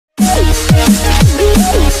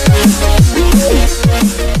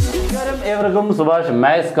എല്ലാവർക്കും സുഭാഷ്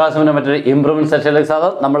മാത്സ് ക്ലാസ്സിന്റെ മറ്റൊരു ഇംപ്രൂവ്മെന്റ് സെഷനിലേക്ക്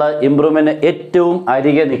സ്വാഗതം. നമ്മൾ ഇംപ്രൂവ്മെന്റ് ഏറ്റവും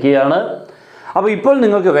അരികെ നിൽക്കുകയാണ്. അപ്പോൾ ഇപ്പോൾ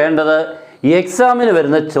നിങ്ങൾക്ക് വേണ്ടത് ഈ എക്സാമിന്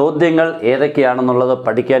വരുന്ന ചോദ്യങ്ങൾ ഏതൊക്കെയാണെന്നുള്ളത്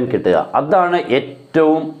പഠിക്കാൻ കിട്ടുക. അതാണ്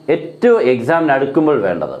ഏറ്റവും എക്സാമിന് അടുക്കുമ്പോൾ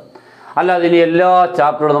വേണ്ടത്. അല്ലാതെ ഇനി എല്ലാ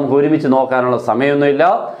ചാപ്റ്ററും നമുക്ക് ഒരുമിച്ച് നോക്കാനുള്ള സമയമൊന്നുമില്ല.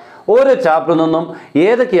 ഓരോ ചാപ്റ്ററിൽ നിന്നും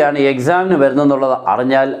ഏതൊക്കെയാണ് ഈ എക്സാമിന് വരുന്നതെന്നുള്ളത്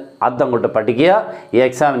അറിഞ്ഞാൽ അതങ്ങോട്ട് പഠിക്കുക. ഈ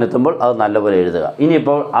എക്സാമിന് എത്തുമ്പോൾ അത് നല്ലപോലെ എഴുതുക.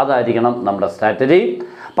 ഇനിയിപ്പോൾ അതായിരിക്കണം നമ്മുടെ സ്ട്രാറ്റജി.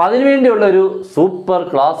 അപ്പോൾ അതിനുവേണ്ടിയുള്ളൊരു സൂപ്പർ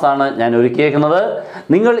ക്ലാസ് ആണ് ഞാൻ ഒരുക്കിയേക്കുന്നത്.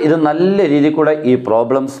 നിങ്ങൾ ഇത് നല്ല രീതിയിൽ കൂടെ ഈ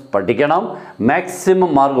പ്രോബ്ലംസ് പഠിക്കണം,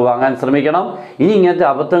 മാക്സിമം മാർക്ക് വാങ്ങാൻ ശ്രമിക്കണം. ഇനി ഇങ്ങനത്തെ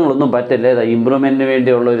അബദ്ധങ്ങളൊന്നും പറ്റില്ല. ഇമ്പ്രൂവ്മെൻറ്റിന്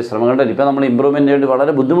വേണ്ടിയുള്ള ഒരു ശ്രമങ്ങളുണ്ട്. ഇപ്പോൾ നമ്മൾ ഇമ്പ്രൂവ്മെൻറ്റിന് വേണ്ടി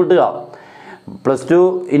വളരെ ബുദ്ധിമുട്ടുക. +2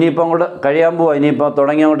 ഇനിയിപ്പോൾ അങ്ങോട്ട് കഴിയാൻ പോവുക, ഇനിയിപ്പോൾ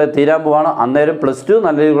തുടങ്ങി അങ്ങോട്ട് തീരാൻ പോവാണ്. അന്നേരം +2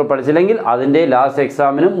 നല്ല രീതിയിൽ പഠിച്ചില്ലെങ്കിൽ അതിൻ്റെ ലാസ്റ്റ്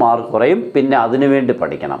എക്സാമിനും മാർക്ക് കുറയും. പിന്നെ അതിനു വേണ്ടി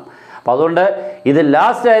പഠിക്കണം. അപ്പോൾ അതുകൊണ്ട് ഇത്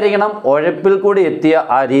ലാസ്റ്റ് ആയിരിക്കണം. ഉഴപ്പിൽ കൂടി എത്തിയ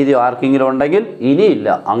ആ രീതി ആർക്കെങ്കിലും ഉണ്ടെങ്കിൽ ഇനിയില്ല,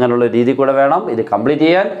 അങ്ങനെയുള്ള രീതി കൂടെ വേണം ഇത് കംപ്ലീറ്റ്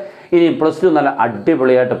ചെയ്യാൻ. ഇനി +2 നല്ല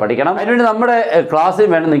അടിപൊളിയായിട്ട് പഠിക്കണം. അതിനുവേണ്ടി നമ്മുടെ ക്ലാസ്സിൽ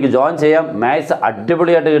വേണം നിങ്ങൾക്ക് ജോയിൻ ചെയ്യാം. മാത്സ്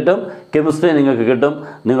അടിപൊളിയായിട്ട് കിട്ടും, കെമിസ്ട്രി നിങ്ങൾക്ക് കിട്ടും.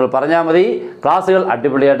 നിങ്ങൾ പറഞ്ഞാൽ മതി, ക്ലാസ്സുകൾ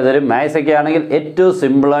അടിപൊളിയായിട്ട് തരും. മാത്സ് ഒക്കെ ആണെങ്കിൽ ഏറ്റവും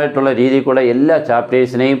സിമ്പിളായിട്ടുള്ള രീതിയിൽ കൂടെ എല്ലാ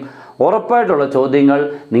ചാപ്റ്റേഴ്സിനെയും ഉറപ്പായിട്ടുള്ള ചോദ്യങ്ങൾ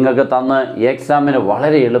നിങ്ങൾക്ക് തന്ന് എക്സാമിന്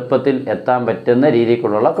വളരെ എളുപ്പത്തിൽ എത്താൻ പറ്റുന്ന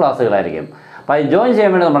രീതിയിലുള്ള ക്ലാസ്സുകളായിരിക്കും. അപ്പോൾ ജോയിൻ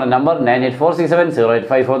ചെയ്യാൻ വേണ്ടി നമ്മുടെ നമ്പർ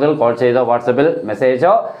 9846708540 കോൾ ചെയ്തോ, വാട്സപ്പിൽ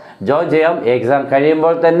മെസ്സേജോ ജോയിൻ ചെയ്യാം. എക്സാം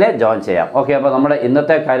കഴിയുമ്പോൾ തന്നെ ജോയിൻ ചെയ്യാം. ഓക്കെ, അപ്പോൾ നമ്മുടെ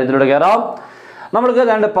ഇന്നത്തെ കാര്യത്തിലൂടെ കയറാം. നമ്മൾക്ക്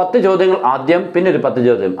 10 ചോദ്യങ്ങൾ ആദ്യം, പിന്നെ ഒരു 10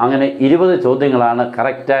 ചോദ്യം, അങ്ങനെ 20 ചോദ്യങ്ങളാണ്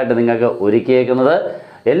കറക്റ്റായിട്ട് നിങ്ങൾക്ക് ഒരുക്കിയേക്കുന്നത്.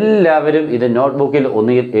 എല്ലാവരും ഇത് നോട്ട്ബുക്കിൽ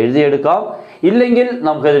ഒന്നുകിൽ എഴുതിയെടുക്കാം, ഇല്ലെങ്കിൽ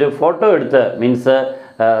നമുക്കതൊരു ഫോട്ടോ എടുത്ത് മീൻസ്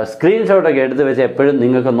സ്ക്രീൻഷോട്ടൊക്കെ എടുത്ത് വെച്ച് എപ്പോഴും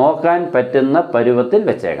നിങ്ങൾക്ക് നോക്കാൻ പറ്റുന്ന പരുവത്തിൽ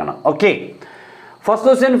വെച്ചേക്കണം. Okay, first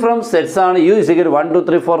question from sets ആണ്. U is equal to 1 2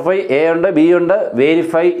 3 4 5. A ഉണ്ട്, B ഉണ്ട്.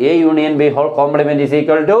 Verify A union B whole complement is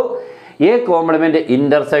equal to A complement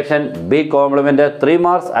intersection B complement 3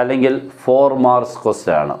 marks അല്ലെങ്കിൽ 4 മാർക്സ്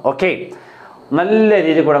ക്വസ്റ്റ്യൻ ആണ്. ഓക്കെ, നല്ല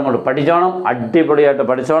രീതിയിൽ കൂടെ അങ്ങോട്ട് പഠിച്ചോണം, അടിപൊളിയായിട്ട്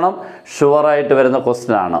പഠിച്ചോണം. ഷുവറായിട്ട് വരുന്ന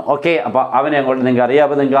ക്വസ്റ്റ്യൻ ആണ്. ഓക്കെ, അപ്പോൾ അവനെ അങ്ങോട്ട് നിങ്ങൾക്ക് അറിയാം.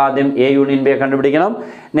 അപ്പോൾ നിങ്ങൾക്ക് ആദ്യം A യൂണിയൻ B കണ്ടുപിടിക്കണം,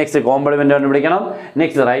 നെക്സ്റ്റ് കോംപ്ലിമെന്റ് കണ്ടുപിടിക്കണം,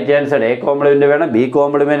 next right hand side A complement വേണം, B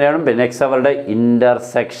കോംപ്ലിമെന്റ് വേണം, പിന്നെ നെക്സ്റ്റ് അവരുടെ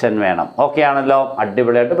ഇന്റർസെക്ഷൻ വേണം. ഓക്കെ ആണല്ലോ,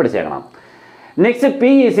 അടിപൊളിയായിട്ട് പഠിച്ചേക്കണം. Next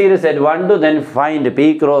P is equal to set 1 2 then find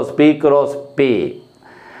P cross P.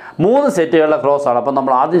 3 സെറ്റുകളുടെ cross ആണ്. അപ്പോൾ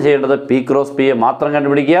നമ്മൾ ആദ്യം ചെയ്യേണ്ടത് P ക്രോസ് P മാത്രം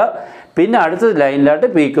കണ്ടുപിടിക്കുക. പിന്നെ അടുത്ത ലൈനിലായിട്ട്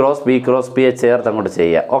P ക്രോസ് P ചേർത്ത് അങ്ങോട്ട്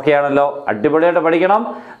ചെയ്യുക. ഓക്കെ ആണല്ലോ, അടിപൊളിയായിട്ട് പഠിക്കണം.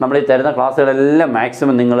 നമ്മൾ ഈ തരുന്ന ക്ലാസ്സുകളെല്ലാം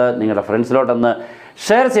മാക്സിമം നിങ്ങളുടെ ഫ്രണ്ട്സിലോട്ടൊന്ന്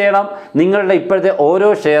ഷെയർ ചെയ്യണം. നിങ്ങളുടെ ഇപ്പോഴത്തെ ഓരോ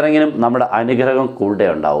ഷെയറിങ്ങിനും നമ്മുടെ അനുഗ്രഹം കൂടെ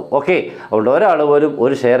ഉണ്ടാവും. ഓക്കെ, അതുകൊണ്ട് ഒരാൾ പോലും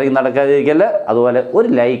ഒരു ഷെയറിങ് നടക്കാതിരിക്കല്ല. അതുപോലെ ഒരു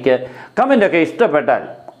ലൈക്ക്, കമൻറ്റൊക്കെ ഇഷ്ടപ്പെട്ടാൽ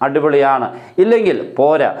അടിപൊളിയാണ്, ഇല്ലെങ്കിൽ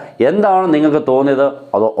പോരാ. എന്താണ് നിങ്ങൾക്ക് തോന്നിയത്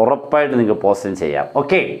അത് ഉറപ്പായിട്ട് നിങ്ങൾക്ക് പോസ്റ്റ് ചെയ്യാം.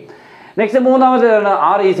 Okay, next മൂന്നാമത്തേതാണ്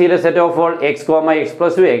R is equal to set of all x, x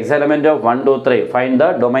plus 2 x element of 1 2 3. Find the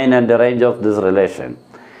domain and range of this relation.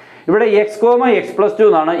 ഇവിടെ x, x plus 2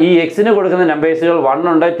 എന്നാണ്. ഈ എക്സിന് കൊടുക്കുന്ന നമ്പേഴ്സുകൾ 1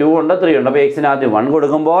 ഉണ്ട്, 2 ഉണ്ട്, 3 ഉണ്ട്. അപ്പോൾ എക്സിന് ആദ്യം 1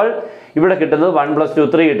 കൊടുക്കുമ്പോൾ ഇവിടെ കിട്ടുന്നത് 1 + 2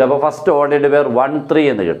 3 കിട്ടും. അപ്പോൾ ഫസ്റ്റ് ഓർഡേഡ് പേർ 1 3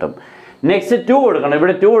 എന്ന് കിട്ടും. നെക്സ്റ്റ് 2 കൊടുക്കണം.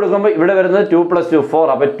 ഇവിടെ 2 കൊടുക്കുമ്പോൾ ഇവിടെ വരുന്നത് 2 + 2 4.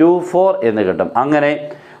 അപ്പോൾ 2 4 എന്ന് കിട്ടും. അങ്ങനെ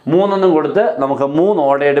 3 കൊടുത്ത് നമുക്ക് 3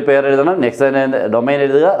 ഓർഡേഡ് പേർ എഴുതണം. നെക്സ്റ്റ് ഡൊമൈൻ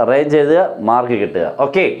എഴുതുക, റേഞ്ച് എഴുതുക, മാർക്ക് കിട്ടുക.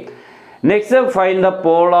 Okay, next find the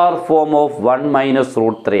polar form of 1 -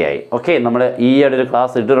 √3i. Okay, നമ്മൾ ഈയിടെ ഒരു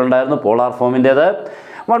ക്ലാസ് ഇട്ടിട്ടുണ്ടായിരുന്നു polar ഫോമിൻ്റേത്.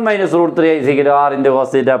 1 - √3i = r ×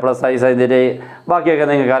 cos θ + i sin θ. ബാക്കിയൊക്കെ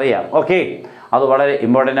നിങ്ങൾക്ക് അറിയാം. ഓക്കെ, അത് വളരെ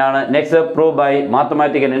ഇമ്പോർട്ടൻ്റ് ആണ്. Next prove by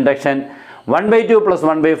mathematical induction 1/2 +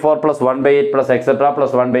 1/4 + 1/8 + etc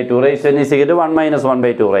 + 1/2 raised to n = 1 -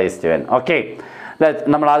 1/2 raised to n. Okay,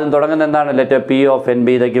 നമ്മൾ ആദ്യം തുടങ്ങുന്നത് എന്താണ്? Let P of n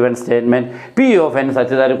be the given statement. P of n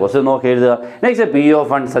such that question നോക്കി എഴുതുക. Next P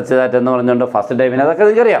of n such that എന്ന് പറഞ്ഞുകൊണ്ട് first ടൈമിന് അതൊക്കെ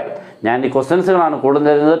നിങ്ങൾക്കറിയാം. ഞാൻ ഈ ക്വസ്റ്റ്യൻസുകളാണ് കൂടുതൽ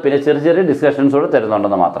തരുന്നത്, പിന്നെ ചെറിയ ഡിസ്കഷൻസ് കൂടെ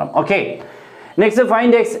തരുന്നുണ്ടെന്ന് മാത്രം. Okay, next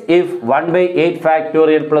find x if 1/8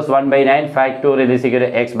 factorial + 1/9 factorial is equal to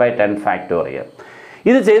x/10 factorial.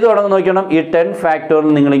 ഇത് ചെയ്തു തുടങ്ങുന്ന നോക്കണം. ഈ 10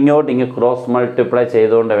 factorial നിങ്ങൾ ഇങ്ങോട്ട് ക്രോസ് മൾട്ടിപ്ലൈ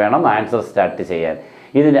ചെയ്തുകൊണ്ട് വേണം ആൻസർ സ്റ്റാർട്ട് ചെയ്യാൻ.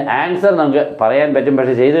 ഇതിൻ്റെ ആൻസർ നമുക്ക് പറയാൻ പറ്റും,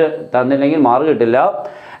 പക്ഷേ ചെയ്ത് തന്നില്ലെങ്കിൽ മാർക്ക് കിട്ടില്ല.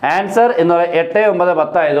 ആൻസർ എന്ന് പറയുന്നത് 8 9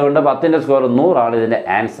 10 ആയതുകൊണ്ട് 10ൻ്റെ സ്കോർ 100 ആണ് ഇതിൻ്റെ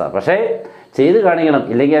ആൻസർ. പക്ഷേ ചെയ്ത് കാണിക്കണം,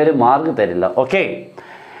 ഇല്ലെങ്കിൽ അവർ മാർക്ക് തരില്ല. Okay,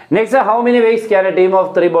 next how many vase can A team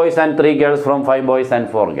of 3 boys and 3 girls from 5 boys and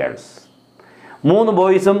 4 girls. 3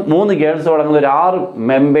 ബോയ്സും 3 ഗേൾസും അടങ്ങുന്ന ഒരു 6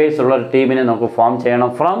 മെമ്പേഴ്സ് ഉള്ള ഒരു ടീമിനെ നമുക്ക് ഫോം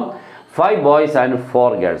ചെയ്യണം. From 5 boys and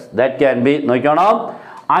 4 girls. That can be, നോക്കണം,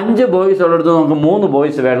 5 ബോയ്സ് ഉള്ളിടത്ത് നമുക്ക് 3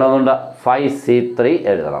 ബോയ്സ് വേണ്ടതുകൊണ്ട് 5C3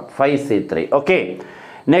 എഴുതണം. 5C3. ഓക്കെ,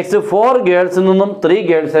 നെക്സ്റ്റ് 4 ഗേൾസിൽ നിന്നും 3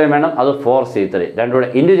 ഗേൾസിനെ വേണം, അത് 4C3. രണ്ടുകൂടെ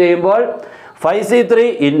ഇൻറ്റു ചെയ്യുമ്പോൾ 5c3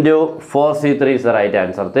 into 4c3 is the right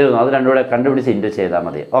answer. തീർന്നു. അത് രണ്ടും കൂടെ കണ്ടുപിടിച്ച് ഇൻറ്റു ചെയ്താൽ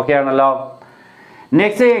മതി. ഓക്കെ ആണല്ലോ.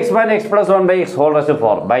 Next expand x + 1/x whole rest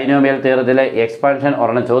 4. Binomial തിയറത്തിലെ expansion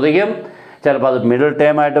ഒരെണ്ണം ചോദിക്കും. ചിലപ്പോൾ അത് മിഡിൽ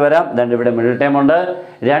ടേം ആയിട്ട് വരാം. ഇവിടെ മിഡിൽ ടേം ഉണ്ട്.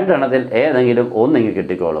 രണ്ടെണ്ണത്തിൽ ഏതെങ്കിലും ഒന്നെങ്കിൽ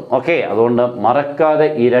കിട്ടിക്കോളും. ഓക്കെ, അതുകൊണ്ട് മറക്കാതെ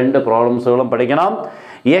ഈ രണ്ട് പ്രോബ്ലംസുകളും പഠിക്കണം.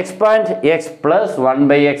 Expand x +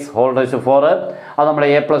 1/x whole rest 4, അത് നമ്മുടെ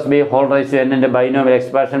a + b whole rest n binomial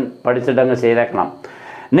expansion പഠിച്ചിട്ട് അങ്ങ് ചെയ്തേക്കണം.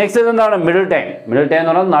 നെക്സ്റ്റ് ഇതെന്താണ്? Middle time. മിഡിൽ ടൈം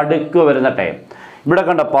എന്ന് പറഞ്ഞാൽ നടുക്ക് വരുന്ന ടൈം. ഇവിടെ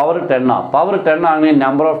കണ്ട പവർ 10 ആണ്. പവർ 10 ആണെങ്കിൽ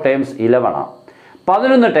നമ്പർ ഓഫ് ടൈംസ് 11 ആണ്.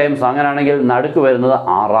 11 ടൈംസ് അങ്ങനെയാണെങ്കിൽ നടുക്ക് വരുന്നത്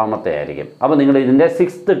 6ാമത്തെ ആയിരിക്കും. അപ്പോൾ നിങ്ങൾ ഇതിൻ്റെ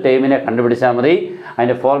 6th ടൈമിനെ കണ്ടുപിടിച്ചാൽ മതി.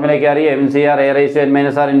 അതിൻ്റെ ഫോർമുലയ്ക്ക് അറിയാം, MCR a⁻n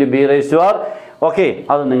 - r × b⁻r. Okay,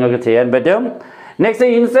 അത് നിങ്ങൾക്ക് ചെയ്യാൻ പറ്റും. Next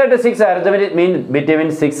insert 6 arithmetic mean between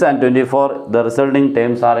 6 and 24 the resulting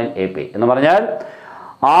terms are in AP എന്ന് പറഞ്ഞാൽ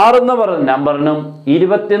 6 എന്ന് പറയുന്ന നമ്പറിനും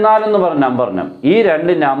 24 എന്ന് പറയുന്ന നമ്പറിനും ഈ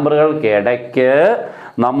രണ്ട് നമ്പറുകൾക്ക് ഇടയ്ക്ക്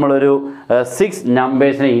നമ്മളൊരു 6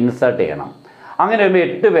 നമ്പേഴ്സിനെ ഇൻസേർട്ട് ചെയ്യണം. അങ്ങനെ വരുമ്പോൾ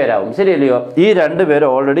 8 പേരാവും. ശരിയല്ലയോ? ഈ 2 പേര്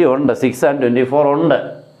ഓൾറെഡി ഉണ്ട്, 6 and 24 ഉണ്ട്.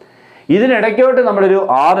 ഇതിനിടയ്ക്കോട്ട് നമ്മളൊരു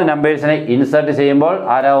 6 നമ്പേഴ്സിനെ ഇൻസേർട്ട് ചെയ്യുമ്പോൾ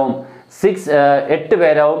ആരാവും? 8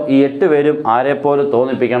 പേരാവും. ഈ 8 പേരും ആരെപ്പോലെ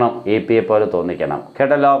തോന്നിപ്പിക്കണം? APയെ പോലെ തോന്നിക്കണം.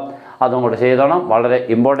 കേട്ടല്ലോ? അതും കൂടെ ചെയ്തോണം. വളരെ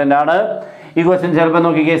ഇമ്പോർട്ടൻ്റ് ആണ്. ഈ ക്വസ്റ്റ്യൻ ചിലപ്പോൾ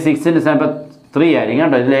നോക്കിക്കേ 6ന് ചിലപ്പോൾ 3 ആയിരിക്കും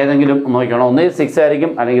കേട്ടോ. ഇതിലേതെങ്കിലും നോക്കണം. ഒന്ന് 6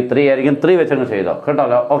 ആയിരിക്കും, അല്ലെങ്കിൽ 3 ആയിരിക്കും. 3 വെച്ചങ്ങ് ചെയ്തോ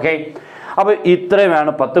കേട്ടല്ലോ. ഓക്കെ, അപ്പോൾ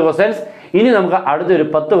ഇത്രയുമാണ് 10 ക്വസ്റ്റ്യൻസ്. ഇനി നമുക്ക് അടുത്തൊരു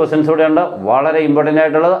 10 ക്വസ്റ്റ്യൻസ് കൂടെ ഉണ്ട്, വളരെ ഇമ്പോർട്ടൻ്റ്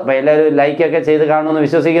ആയിട്ടുള്ളത്. അപ്പോൾ എല്ലാവരും ലൈക്കൊക്കെ ചെയ്ത് കാണുമെന്ന്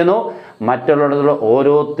വിശ്വസിക്കുന്നു. മറ്റുള്ളവരുടെ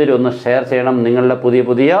ഓരോരുത്തരും ഒന്ന് ഷെയർ ചെയ്യണം. നിങ്ങളുടെ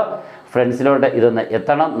പുതിയ ഫ്രണ്ട്സിലോട്ട് ഇതൊന്ന്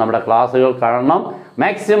എത്തണം. നമ്മുടെ ക്ലാസ്സുകൾ കാണണം.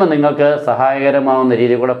 മാക്സിമം നിങ്ങൾക്ക് സഹായകരമാവുന്ന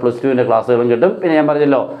രീതിയിൽ കൂടെ +2ൻ്റെ ക്ലാസ്സുകളും കിട്ടും. പിന്നെ ഞാൻ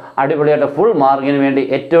പറഞ്ഞല്ലോ, അടിപൊളിയായിട്ട് ഫുൾ മാർക്കിന് വേണ്ടി,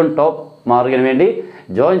 ഏറ്റവും ടോപ്പ് മാർക്കിന് വേണ്ടി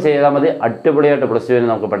ജോയിൻ ചെയ്താൽ മതി. അടിപൊളിയായിട്ട് +2ന്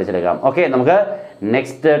നമുക്ക് പഠിച്ചെടുക്കാം. ഓക്കെ, നമുക്ക്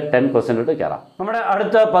നെക്സ്റ്റ് 10 ക്വസ്റ്റ്യനിലോട്ട് കയറാം. നമ്മുടെ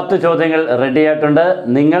അടുത്ത 10 ചോദ്യങ്ങൾ റെഡി ആയിട്ടുണ്ട്.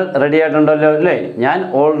 നിങ്ങൾ റെഡി ആയിട്ടുണ്ടല്ലോ അല്ലേ? ഞാൻ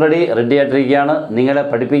ഓൾറെഡി റെഡി ആയിട്ടിരിക്കുകയാണ്. നിങ്ങളെ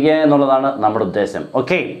പഠിപ്പിക്കുക എന്നുള്ളതാണ് നമ്മുടെ ഉദ്ദേശം.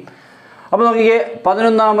 ഓക്കെ, അപ്പോൾ നോക്കിക്കേ,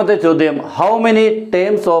 11ാമത്തെ ചോദ്യം. How many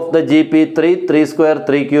terms of the GP 3, 3²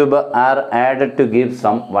 3³ R added to give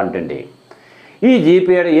some 120? ഈ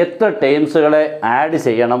GPയുടെ എത്ര ടേംസുകളെ ആഡ്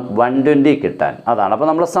ചെയ്യണം 120 കിട്ടാൻ? അതാണ്. അപ്പോൾ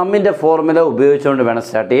നമ്മൾ സമ്മിൻ്റെ ഫോർമുല ഉപയോഗിച്ചുകൊണ്ട് വേണം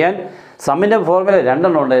സ്റ്റാർട്ട് ചെയ്യാൻ. സമ്മിൻ്റെ ഫോർമുല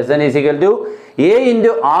 2 ഉണ്ട്. SN = a ×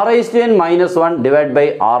 r⁻n - 1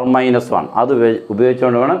 / r⁻1. അത്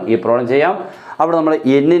ഉപയോഗിച്ചുകൊണ്ട് വേണം ഈ പ്രോബ്ലം ചെയ്യാം. അവിടെ നമ്മൾ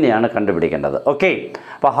n-നെയാണ് കണ്ടുപിടിക്കേണ്ടത്. ഓക്കെ,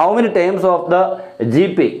 അപ്പോൾ how many terms of the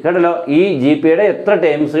GP കേട്ടല്ലോ. ഈ GPയുടെ എത്ര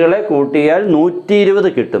ടേംസുകളെ കൂട്ടിയാൽ 120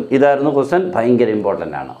 കിട്ടും? ഇതായിരുന്നു ക്വസ്റ്റ്യൻ. ഭയങ്കര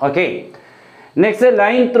ഇമ്പോർട്ടൻ്റ് ആണ്. Okay, next,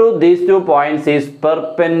 line through these 2 points is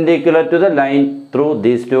perpendicular to the line through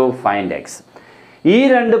these 2 find x. ഈ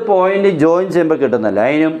 2 പോയിന്റ് ജോയിൻ ചെയ്യുമ്പോൾ കിട്ടുന്ന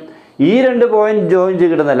ലൈനും ഈ 2 പോയിന്റ് ജോയിൻ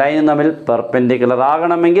ചെയ്ത് കിട്ടുന്ന ലൈനും തമ്മിൽ പെർപെൻഡിക്കുലർ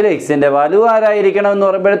ആകണമെങ്കിൽ എക്സിൻ്റെ വാല്യൂ ആരായിരിക്കണം എന്ന്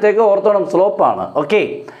പറയുമ്പോഴത്തേക്ക് ഓർത്തോണം, സ്ലോപ്പാണ്. ഓക്കെ,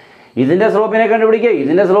 ഇതിൻ്റെ സ്ലോപ്പിനെ കണ്ടുപിടിക്കുക,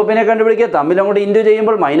 ഇതിൻ്റെ സ്ലോപ്പിനെ കണ്ടുപിടിക്കുക, തമ്മിൽ അങ്ങോട്ട് ഇൻറ്റു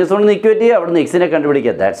ചെയ്യുമ്പോൾ -1 ഇക്വേറ്റ് ചെയ്യുക, അവിടുന്ന് എക്സിനെ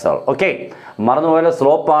കണ്ടുപിടിക്കുക. That's all. Okay, മറന്നുപോലെ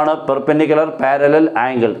സ്ലോപ്പാണ്, perpendicular, parallel,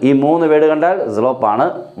 angle. ഈ 3 വേർഡ് കണ്ടാൽ സ്ലോപ്പാണ്.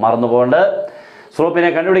 മറന്നുപോകേണ്ട. സ്ലോപ്പിനെ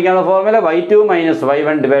കണ്ടുപിടിക്കാനുള്ള formula y2 -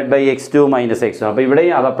 y1 / x2 - x1. അപ്പോൾ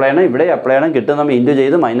ഇവിടെയും അത് അപ്ലൈ ചെയ്യണം, ഇവിടെ അപ്ലൈ ചെയ്യണം. കിട്ടും നമ്മൾ ഇൻറ്റു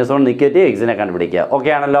ചെയ്ത് -1 ഇക്വേറ്റ് ചെയ്ത് എക്സിനെ കണ്ടുപിടിക്കുക. ഓക്കെ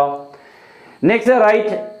ആണല്ലോ. Next,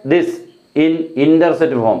 right this in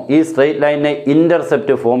intercept form. ഈ സ്ട്രെയിറ്റ് ലൈനിനെ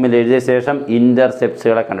ഇന്റർസെപ്റ്റ് ഫോമിൽ എഴുതിയ ശേഷം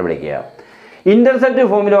ഇന്റർസെപ്റ്റ്സുകളെ കണ്ടുപിടിക്കുക. ഇന്റർസെപ്റ്റ്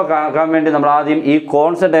ഫോമിൽ ആക്കാൻ വേണ്ടി നമ്മൾ ആദ്യം ഈ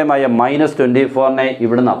കോൺസ്റ്റന്റ് ടൈമായ -24നെ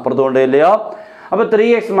ഇവിടുന്ന് അപ്പുറത്ത് കൊണ്ടുവരിക. അപ്പോൾ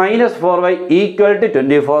 3x - 4y =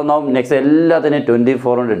 24 എന്നാവും. നെക്സ്റ്റ് എല്ലാത്തിനെയും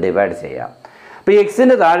 24 കൊണ്ട് ഡിവൈഡ് ചെയ്യാം. അപ്പോൾ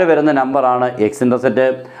എക്സിൻ്റെ താഴെ വരുന്ന നമ്പറാണ് എക്സ് ഇൻ്റർസെപ്റ്റ്,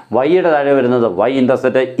 വൈയുടെ താഴെ വരുന്നത് വൈ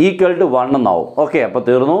ഇൻ്റർസെപ്റ്റ് = 1 എന്നാവും. ഓക്കെ, അപ്പോൾ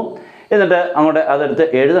തീർന്നു. എന്നിട്ട് അങ്ങോട്ട് അതെടുത്ത്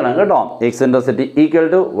എഴുതണം കേട്ടോ. എക്സ് ഇൻ്റർസെപ്റ്റ്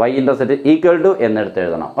 = വൈ ഇൻ്റർസെപ്റ്റ് = എന്നെടുത്ത്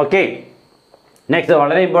എഴുതണം. ഓക്കെ, നെക്സ്റ്റ്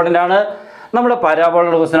വളരെ ഇമ്പോർട്ടൻ്റ് ആണ്. നമ്മുടെ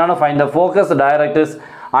പരാബോളയുടെ ക്വസ്റ്റ്യൻ ആണ്. Find the focus, directrix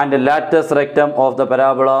and latus rectum of the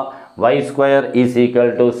parabola y²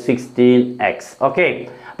 = 16x. Okay,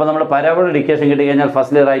 അപ്പോൾ നമ്മൾ പരാബോളയുടെ ഇക്വേഷൻ കിട്ടിക്കഴിഞ്ഞാൽ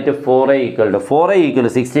ഫസ്റ്റ്ലി റൈറ്റ് 4a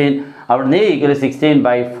 = 16. അവിടെ a =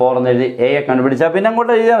 16/4 എന്ന് എഴുതി എയെ കണ്ടുപിടിച്ചാൽ പിന്നെ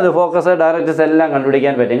അങ്ങോട്ട് എഴുതിയാൽ മതി. ഫോക്കസ്, ഡയറക്ട്രിക്സ് എല്ലാം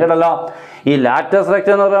കണ്ടുപിടിക്കാൻ പറ്റും കേട്ടല്ലോ. ഈ ലാറ്റസ്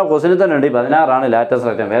റെക്റ്റം എന്ന് പറഞ്ഞാൽ ക്വസ്റ്റ്യനിൽ തന്നെ ഉണ്ട്. 16 ലാറ്റസ്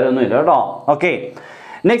റെക്റ്റം, വേറെ ഒന്നുമില്ല കേട്ടോ. ഓക്കെ,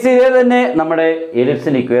 നെക്സ്റ്റ് ഇതേ തന്നെ നമ്മുടെ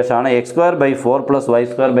എലിപ്സിൻ്റെ ഇക്വേഷൻ ആണ്. x² + 4 + y²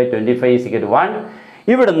 / 25 = 1.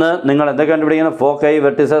 ഇവിടുന്ന് നിങ്ങൾ എന്തൊക്കെ കണ്ടുപിടിക്കണം? Foci,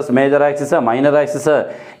 vertices, major axis, minor axis,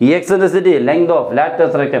 eccentricity, length of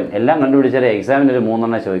latus rectum എല്ലാം കണ്ടുപിടിച്ചാൽ എക്സാമിന് ഒരു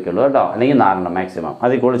 3 ചോദിക്കുള്ളൂ കേട്ടോ, അല്ലെങ്കിൽ 4 മാക്സിമം.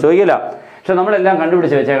 അതിൽ കൂടുതൽ ചോദിക്കില്ല. പക്ഷെ നമ്മളെല്ലാം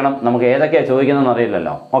കണ്ടുപിടിച്ച് വെച്ചേക്കണം. നമുക്ക് ഏതൊക്കെയാണ് ചോദിക്കുന്നതെന്ന്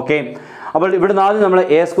അറിയില്ലല്ലോ. ഓക്കെ, അപ്പോൾ ഇവിടുന്ന് ആദ്യം നമ്മൾ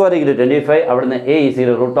a² = 25. അവിടുന്ന് a =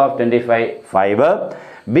 √25 5.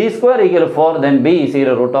 B square equal 4 then B is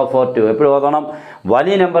equal root of 4 2. എപ്പോഴും ഓർക്കണം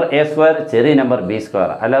വലിയ നമ്പർ എ സ്ക്വയർ ചെറിയ നമ്പർ ബി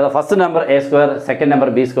സ്ക്വയർ, അല്ലാതെ first number A square second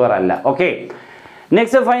number B square അല്ല. Okay,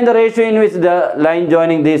 next find the ratio in which the line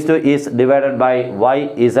joining these two is divided by Y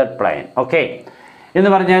Z plain. Okay, എന്ന്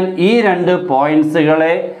പറഞ്ഞാൽ ഈ രണ്ട്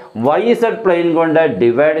പോയിന്റ്സുകളെ Y Z plain കൊണ്ട്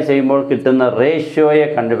divide ചെയ്യുമ്പോൾ കിട്ടുന്ന റേഷ്യോയെ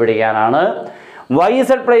കണ്ടുപിടിക്കാനാണ്. Y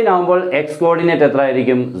Z plain ആകുമ്പോൾ X coordinate എത്ര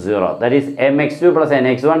ആയിരിക്കും? 0. That is M X two plus N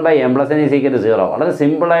X 1 by M plus N is equal to 0. വളരെ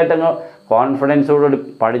സിമ്പിളായിട്ട് അങ്ങ് കോൺഫിഡൻസോടുകൂടി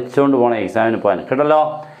പഠിച്ചുകൊണ്ട് പോകണം എക്സാമിന് പോകാൻ, കേട്ടല്ലോ.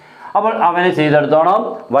 അപ്പോൾ അവനെ ചെയ്തെടുത്തോണം.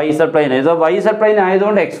 വൈ ഇസഡ് പ്ലെയിൻ, ഇത് വൈ ഇസഡ് പ്ലെയിൻ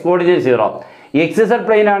ആയതുകൊണ്ട് X coordinate 0, X Z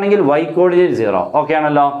plain ആണെങ്കിൽ വൈ കോർഡിനേറ്റ് 0. ഓക്കെ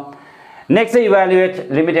ആണല്ലോ. Next evaluate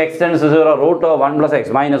limit X tends to 0 root of 1 plus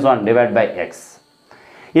X minus 1 divide by X.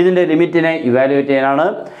 ഇതിൻ്റെ ലിമിറ്റിനെ ഇവാലുവേറ്റ് ചെയ്യാനാണ്.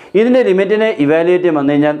 ഇതിൻ്റെ ലിമിറ്റിനെ ഇവാലുവേറ്റ് ചെയ്യാൻ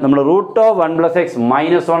വന്നു കഴിഞ്ഞാൽ നമ്മൾ root of 1 plus X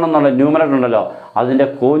minus 1 എന്നുള്ള ന്യൂമറേറ്റർ ഉണ്ടല്ലോ, അതിൻ്റെ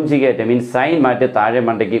കോഞ്ചുഗേറ്റ് മീൻസ് സൈൻ മാറ്റി താഴെ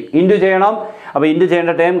മണ്ടയ്ക്ക് ഇൻറ്റു ചെയ്യണം. അപ്പോൾ ഇൻറ്റു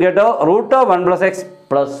ചെയ്യേണ്ട ടൈം കേട്ടോ, root of 1 plus X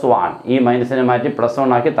plus 1, ഈ മൈനസിനെ മാറ്റി പ്ലസ്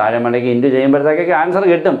 1 ആക്കി താഴെ മണ്ടയ്ക്ക് ഇൻറ്റു ചെയ്യുമ്പോഴത്തേക്കൊക്കെ ആൻസർ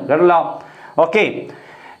കിട്ടും, കേട്ടല്ലോ. Okay,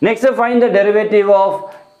 next find the derivative of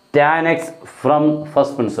tan x from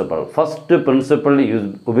first principle. First principle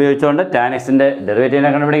ഉപയോഗിച്ചുകൊണ്ട് tan x-ൻ്റെ ഡെറിവേറ്റീവിനെ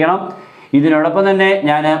കണ്ടുപിടിക്കണം. ഇതിനോടൊപ്പം തന്നെ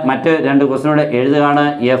ഞാൻ മറ്റ് രണ്ട് ക്വസ്റ്റ്യനോട് എഴുതുകയാണ്.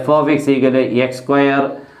 F of X equal to X square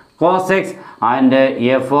cos X and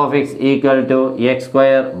F of X equal to X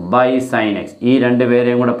square by sine X. ഈ രണ്ട്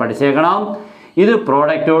പേരെയും കൂടെ പഠിച്ചേക്കണം. ഇത്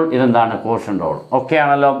പ്രോഡക്റ്റ് റൂൾ, ഇതെന്താണ് കോഷ്യന്റ് റൂൾ. ഓക്കെ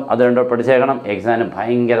ആണല്ലോ, അത് രണ്ടോ പഠിച്ചേക്കണം. എക്സാമിന്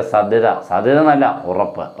ഭയങ്കര സാധ്യത എന്നല്ല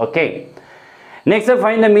ഉറപ്പ്. Okay, next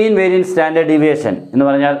find the mean variance standard deviation എന്ന്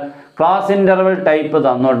പറഞ്ഞാൽ ക്ലാസ് ഇൻ്റർവൽ ടൈപ്പ്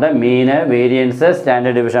തന്നുകൊണ്ട് മീന് വേരിയൻസ്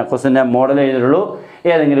സ്റ്റാൻഡേർഡ് ഡീവിയേഷൻ ക്വസ്റ്റിൻ്റെ മോഡൽ എഴുതിയിട്ടുള്ളൂ.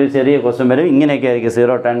 ഏതെങ്കിലും ഒരു ചെറിയ ക്വസ്റ്റ്യൻ വരും, ഇങ്ങനെയൊക്കെ ആയിരിക്കും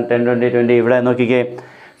 0 10 10 20 20. ഇവിടെ നോക്കിക്കേ,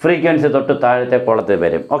 ഫ്രീക്വൻസി തൊട്ട് താഴത്തെ കോളത്തിൽ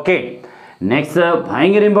വരും. ഓക്കെ, നെക്സ്റ്റ്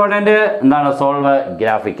ഭയങ്കര ഇമ്പോർട്ടൻറ്റ് എന്താണ്? Solve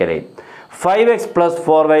graphically. 5x plus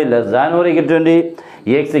 4y less than or equal 20,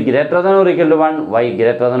 X greater than or equal to 1, Y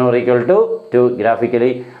greater than or equal to 2.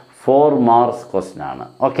 Graphically 4 marks question ആണ്.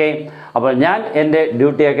 ഓക്കെ, അപ്പോൾ ഞാൻ എൻ്റെ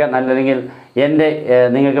ഡ്യൂട്ടിയൊക്കെ നല്ലതെങ്കിൽ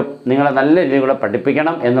നിങ്ങളെ നല്ല രീതിയിൽ കൂടെ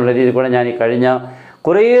പഠിപ്പിക്കണം എന്നുള്ള രീതിയിൽ കൂടെ ഞാൻ ഈ കഴിഞ്ഞ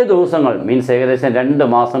കുറേ ദിവസങ്ങൾ മീൻസ് ഏകദേശം 2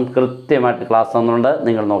 മാസം കൃത്യമായിട്ട് ക്ലാസ് തന്നുകൊണ്ട്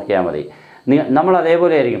നിങ്ങൾ നോക്കിയാൽ മതി. നമ്മൾ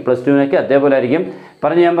അതേപോലെ ആയിരിക്കും, പ്ലസ് ടുവിനൊക്കെ അതേപോലെ ആയിരിക്കും.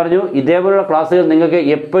 ഞാൻ പറഞ്ഞു ഇതേപോലുള്ള ക്ലാസ്സുകൾ നിങ്ങൾക്ക്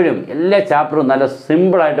എപ്പോഴും എല്ലാ ചാപ്റ്ററും നല്ല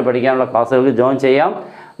സിമ്പിളായിട്ട് പഠിക്കാനുള്ള ക്ലാസ്സുകൾക്ക് ജോയിൻ ചെയ്യാം.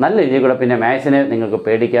 നല്ല രീതിയിൽ കൂടെ പിന്നെ മാത്സിനെ നിങ്ങൾക്ക്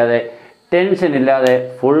പേടിക്കാതെ ടെൻഷൻ ഇല്ലാതെ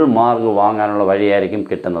ഫുൾ മാർക്ക് വാങ്ങാനുള്ള വഴിയായിരിക്കും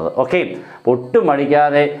കിട്ടുന്നത്. ഓക്കെ, ഒട്ടും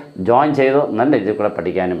മടിക്കാതെ ജോയിൻ ചെയ്തു നല്ല രീതിയിൽ കൂടെ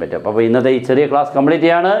പഠിക്കാനും പറ്റും. അപ്പോൾ ഇന്നത്തെ ഈ ചെറിയ ക്ലാസ് കംപ്ലീറ്റ്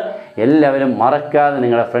ചെയ്യാണ്. എല്ലാവരും മറക്കാതെ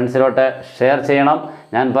നിങ്ങളുടെ ഫ്രണ്ട്സിലോട്ട് ഷെയർ ചെയ്യണം.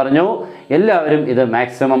 ഞാൻ പറഞ്ഞു എല്ലാവരും ഇത്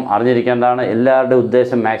മാക്സിമം അറിഞ്ഞിരിക്കേണ്ടതാണ്. എല്ലാവരുടെ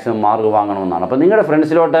ഉദ്ദേശം മാക്സിമം മാർക്ക് വാങ്ങണമെന്നാണ്. അപ്പോൾ നിങ്ങളുടെ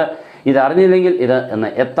ഫ്രണ്ട്സിലോട്ട് ഇത് അറിഞ്ഞില്ലെങ്കിൽ ഇത് എന്ന്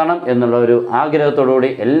എത്തണം എന്നുള്ള ഒരു ആഗ്രഹത്തോടുകൂടി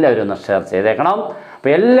എല്ലാവരും ഒന്ന് ഷെയർ ചെയ്തേക്കണം.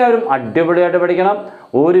 അപ്പോൾ എല്ലാവരും അടിപൊളിയായിട്ട് പഠിക്കണം.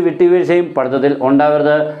 ഒരു വിട്ടുവീഴ്ചയും പഠിത്തത്തിൽ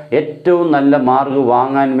ഉണ്ടാവരുത്. ഏറ്റവും നല്ല മാർക്ക്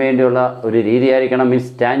വാങ്ങാൻ വേണ്ടിയുള്ള ഒരു രീതിയായിരിക്കണം.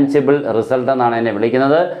 മീൻസ് ടാൻജിബിൾ റിസൾട്ട് എന്നാണ് എന്നെ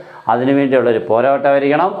വിളിക്കുന്നത്. അതിനുവേണ്ടിയുള്ളൊരു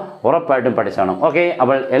പോരാട്ടമായിരിക്കണം. ഉറപ്പായിട്ടും പഠിച്ചോണം. ഓക്കെ,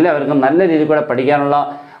 അപ്പോൾ എല്ലാവർക്കും നല്ല രീതിയിൽ കൂടെ പഠിക്കാനുള്ള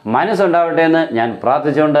മനസ്സുണ്ടാവട്ടെ എന്ന് ഞാൻ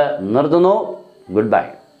പ്രാർത്ഥിച്ചുകൊണ്ട് നിർത്തുന്നു. Good bye.